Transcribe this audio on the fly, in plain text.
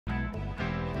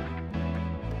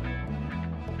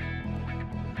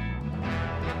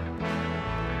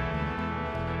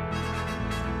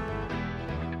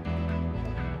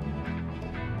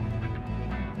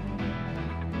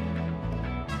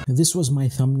This was my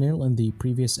thumbnail in the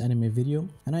previous anime video,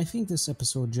 and I think this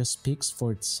episode just speaks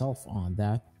for itself on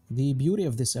that. The beauty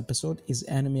of this episode is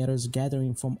animators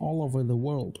gathering from all over the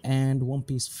world and One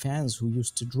Piece fans who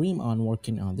used to dream on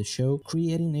working on the show,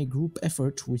 creating a group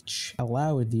effort which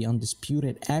allowed the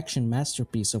undisputed action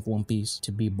masterpiece of One Piece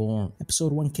to be born.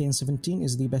 Episode 1K17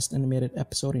 is the best animated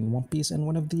episode in One Piece and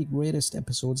one of the greatest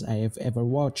episodes I have ever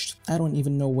watched. I don't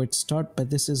even know where to start, but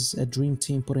this is a dream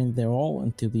team putting their all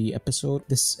into the episode.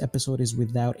 This episode is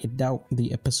without a doubt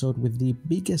the episode with the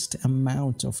biggest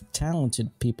amount of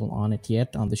talented people on it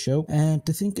yet on the show, and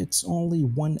to think it's only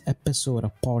one episode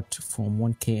apart from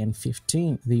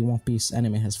 1K15, the One Piece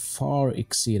anime has far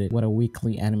exceeded what a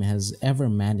weekly anime has ever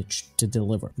managed to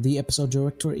deliver. The episode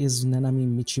director is Nanami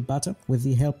Michibata with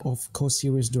the help of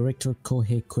co-series director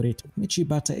Kohei Kurita.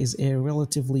 Michibata is a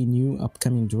relatively new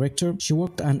upcoming director. She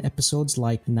worked on episodes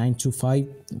like 925,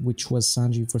 which was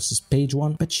Sanji vs Page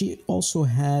 1, but she also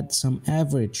had some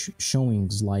average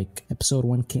showings like episode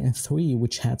 1K3,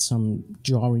 which had some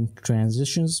jarring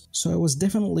transitions. So I was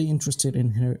definitely interested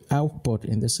in her output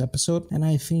in this episode, and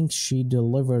I think she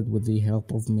delivered with the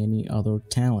help of many other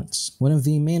talents. One of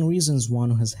the main reasons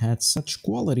Wano has had such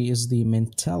quality is the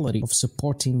mentality of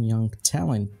supporting young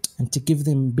talent and to give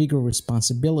them bigger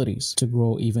responsibilities to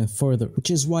grow even further,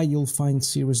 which is why you'll find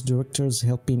series directors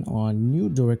helping on new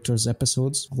directors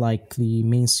episodes like the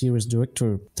main series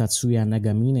director Tatsuya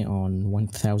Nagamine on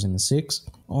 1006.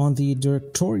 On the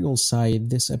directorial side,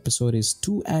 this episode is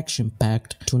too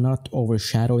action-packed to not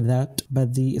overshadow that,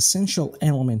 but the essential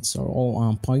elements are all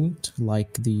on point,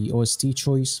 like the OST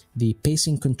choice, the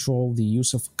pacing control, the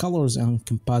use of colors and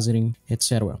compositing,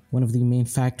 etc. One of the main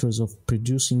factors of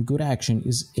producing good action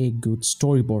is a good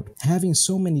storyboard. Having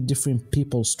so many different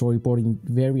people storyboarding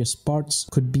various parts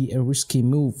could be a risky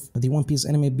move. The One Piece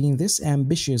anime being this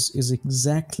ambitious is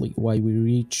exactly why we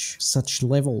reach such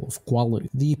level of quality.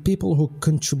 The people who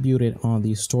contributed on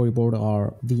the storyboard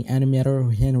are the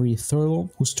animator Henry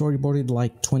Thurlow, who storyboarded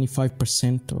like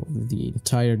 25% of the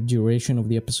entire duration of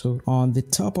the episode, on the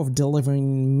top of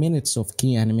delivering minutes of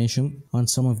key animation on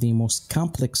some of the most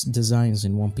complex designs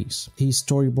in One Piece. He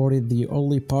storyboarded the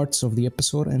early parts of the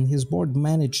episode, and his board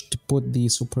managed to put the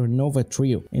Supernova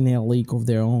trio in a league of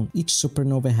their own. Each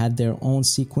Supernova had their own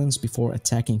sequence before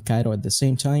attacking Kaido at the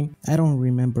same time. I don't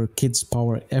remember Kid's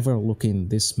power ever looking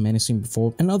this menacing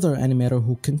before. Another animator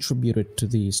who contributed to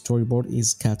the storyboard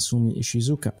is Katsumi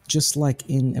Ishizuka. Just like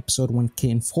in episode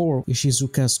 1K4,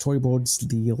 Ishizuka storyboards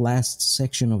the last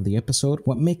section of the episode.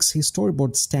 What makes his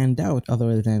storyboard stand out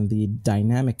other than the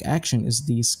dynamic action is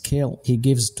the scale he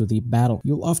gives to the battle.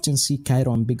 You'll often see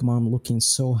Kaido and Big Mom looking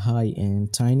so high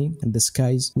and tiny in the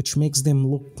skies, which makes them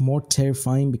look more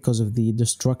terrifying because of the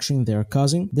destruction they are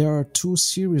causing. There are two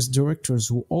series directors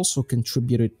who also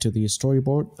contributed to the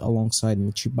storyboard alongside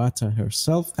Michibata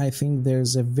herself. I think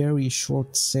there's a very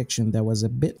short section that was a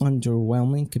bit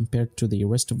underwhelming compared to the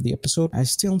rest of the episode. I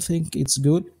still think it's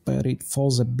good, but it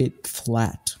falls a bit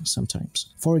flat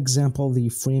sometimes. For example, the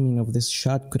framing of this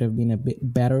shot could have been a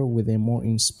bit better with a more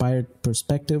inspired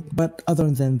perspective, but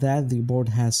other than that, the board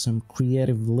has some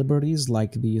creative liberties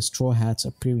like the Straw Hats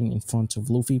appearing in front of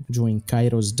Luffy during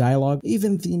Kaido's dialogue.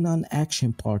 Even the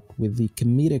non-action part with the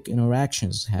comedic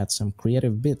interactions had some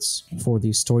creative bits for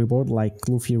the storyboard, like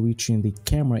Luffy reaching the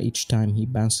camera each time he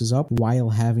bounces up while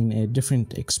having a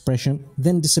different expression,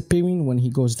 then disappearing when he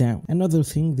goes down. Another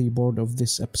thing the board of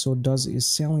this episode does is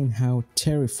selling how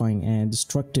terrifying and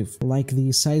destructive, like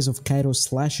the size of Kaido's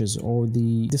slashes or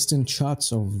the distant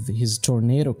shots of his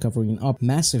tornado covering up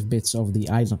massive bits of the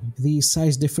island. The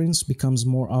size difference becomes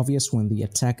more obvious when the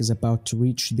attack is about to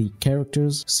reach the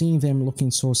characters. Seeing them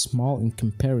looking so small in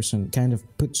comparison kind of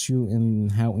puts you in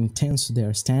how intense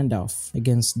their standoff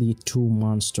against the two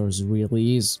monsters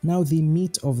really is. Now the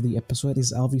meat of the episode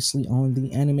is obviously on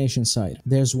the animation side.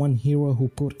 There's one hero who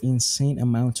put insane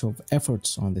amount of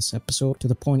efforts on this episode to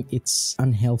the point it's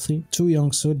unhealthy. Tu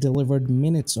Young-soo delivered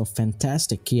minutes of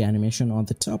fantastic key animation on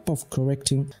the top of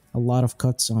correcting a lot of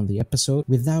cuts on the episode.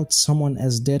 Without someone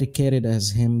as dedicated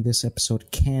as him, this episode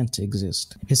can't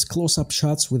exist. His close-up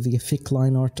shots with the thick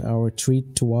line art are a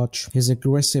treat to watch. His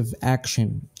aggressive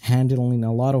action, handling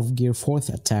a lot of Gear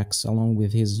 4th attacks along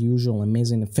with his usual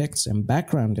amazing effects and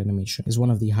background animation is one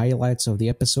of the highlights of the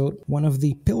episode. One of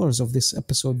the pillars of this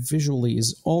episode visually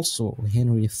is also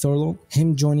Henry Thurlow.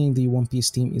 Him joining the One Piece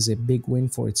team is a big win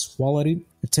for its quality.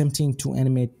 Attempting to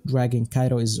animate Dragon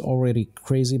Kaido is already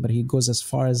crazy, but he goes as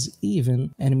far as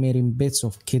even animating bits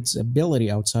of Kid's ability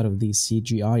outside of the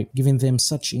CGI, giving them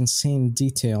such insane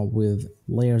detail with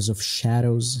layers of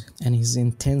shadows, and his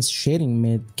intense shading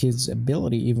made Kid's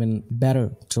ability even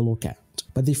better to look at.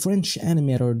 movement. But the French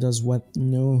animator does what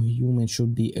no human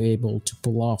should be able to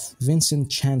pull off. Vincent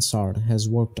Chansard has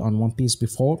worked on One Piece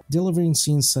before, delivering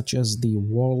scenes such as the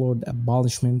Warlord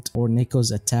Abolishment or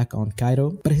Neko's attack on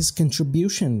Kaido, but his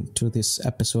contribution to this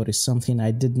episode is something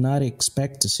I did not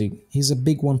expect to see. He's a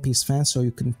big One Piece fan, so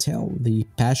you can tell the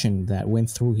passion that went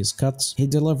through his cuts. He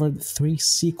delivered 3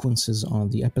 sequences on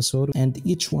the episode, and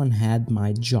each one had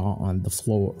my jaw on the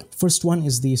floor. First one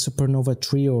is the Supernova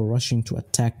Trio rushing to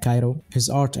attack Kaido. His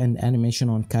art and animation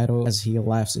on Kaido as he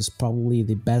laughs is probably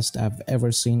the best I've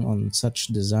ever seen on such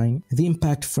design. The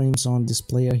impact frames on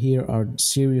display here are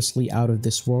seriously out of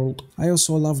this world. I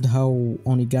also loved how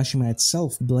Onigashima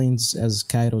itself blends as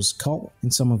Kaido's skull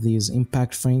in some of these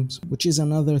impact frames, which is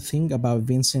another thing about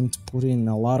Vincent putting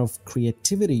a lot of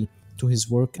creativity to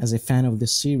his work as a fan of the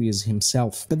series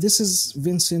himself. But this is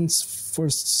Vincent's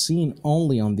first scene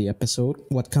only on the episode.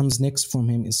 What comes next from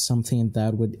him is something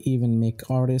that would even make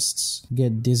artists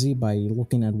get dizzy by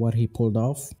looking at what he pulled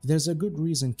off. There's a good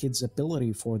reason Kid's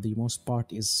ability for the most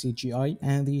part is CGI,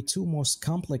 and the 2 most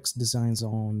complex designs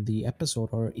on the episode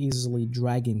are easily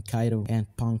Dragon Kaido and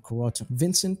Punk Rotten.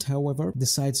 Vincent, however,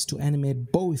 decides to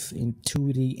animate both in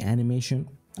 2D animation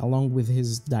along with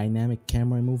his dynamic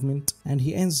camera movement, and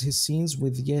he ends his scenes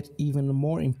with yet even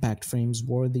more impact frames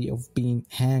worthy of being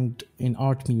hanged in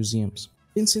art museums.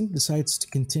 Vincent decides to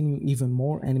continue even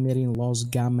more, animating Law's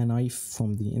gamma knife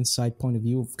from the inside point of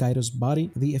view of Kaido's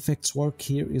body. The effects work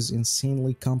here is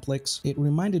insanely complex. It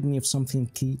reminded me of something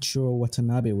Kiichiro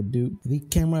Watanabe would do. The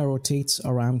camera rotates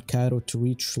around Kaido to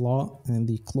reach Law, and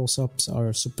the close-ups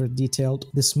are super detailed.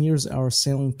 The smears are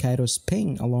selling Kaido's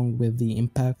pain along with the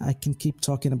impact. I can keep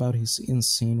talking about his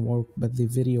insane work, but the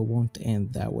video won't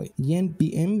end that way. Yen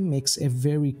BM makes a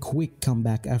very quick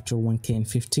comeback after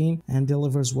 1K15 and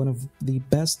delivers one of the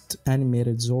best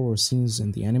animated Zoro scenes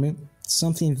in the anime.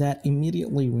 Something that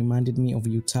immediately reminded me of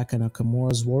Yutaka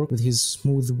Nakamura's work with his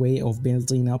smooth way of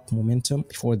building up momentum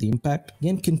before the impact.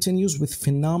 Yen continues with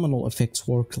phenomenal effects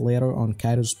work later on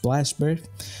Kaido's blast breath.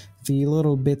 The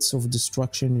little bits of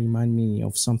destruction remind me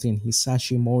of something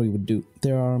Hisashi Mori would do.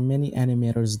 There are many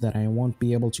animators that I won't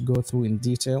be able to go through in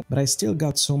detail, but I still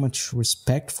got so much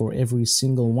respect for every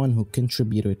single one who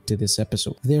contributed to this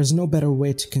episode. There's no better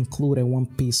way to conclude a One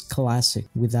Piece classic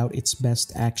without its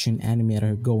best action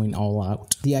animator going all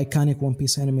out. The iconic One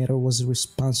Piece animator was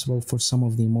responsible for some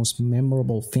of the most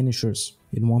memorable finishers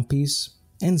in One Piece.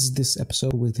 Ends this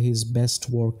episode with his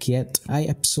best work yet. I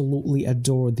absolutely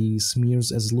adore the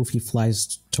smears as Luffy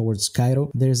flies towards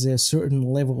Kaido. There's a certain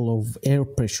level of air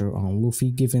pressure on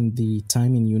Luffy given the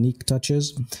timing unique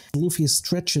touches. Luffy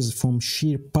stretches from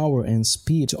sheer power and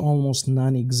speed to almost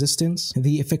non-existence.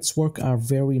 The effects work are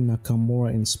very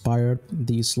Nakamura inspired.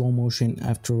 The slow motion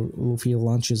after Luffy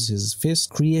launches his fist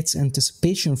creates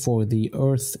anticipation for the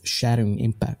earth-shattering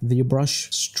impact. The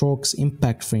brush strokes,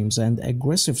 impact frames, and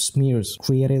aggressive smears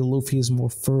created Luffy's more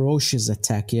ferocious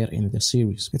attack yet in the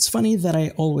series. It's funny that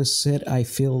I always said I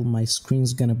feel my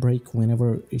screen's gonna break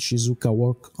whenever Ishizuka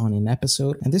work on an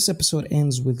episode, and this episode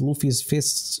ends with Luffy's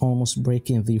fists almost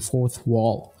breaking the 4th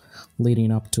wall,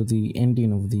 leading up to the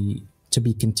ending of the to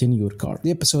be continued card. The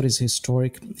episode is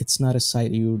historic. It's not a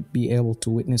sight you'd be able to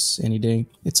witness any day.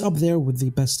 It's up there with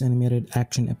the best animated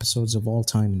action episodes of all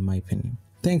time in my opinion.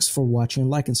 Thanks for watching,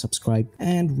 like and subscribe,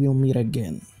 and we'll meet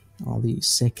again on the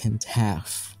second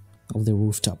half of the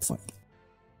rooftop fight.